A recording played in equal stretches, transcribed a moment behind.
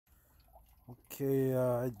Okay,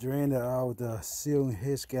 I drained out the sealing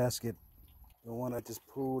his gasket, the one I just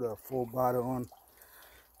pulled a full bottle on.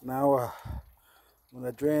 Now, when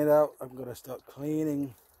I drain it out, I'm gonna start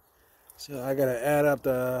cleaning. So I gotta add up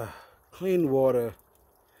the clean water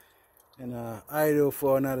and idle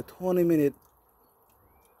for another 20 minutes.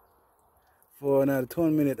 For another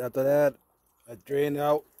 20 minutes. After that, I drain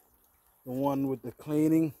out the one with the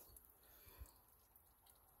cleaning,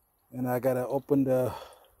 and I gotta open the.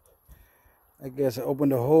 I guess I open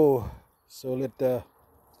the hole so let the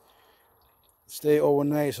stay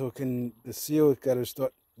overnight so the seal gotta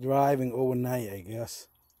start driving overnight, I guess,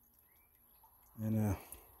 and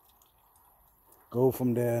go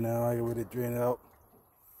from there. Now I get it drain out.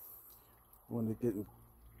 I want to get a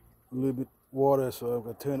little bit water, so I'm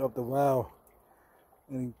gonna turn up the valve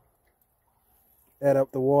and add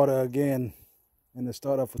up the water again, and then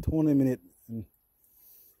start up for 20 minutes and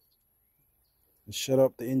shut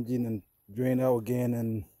up the engine and drain out again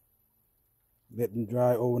and let them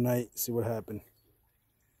dry overnight. See what happens.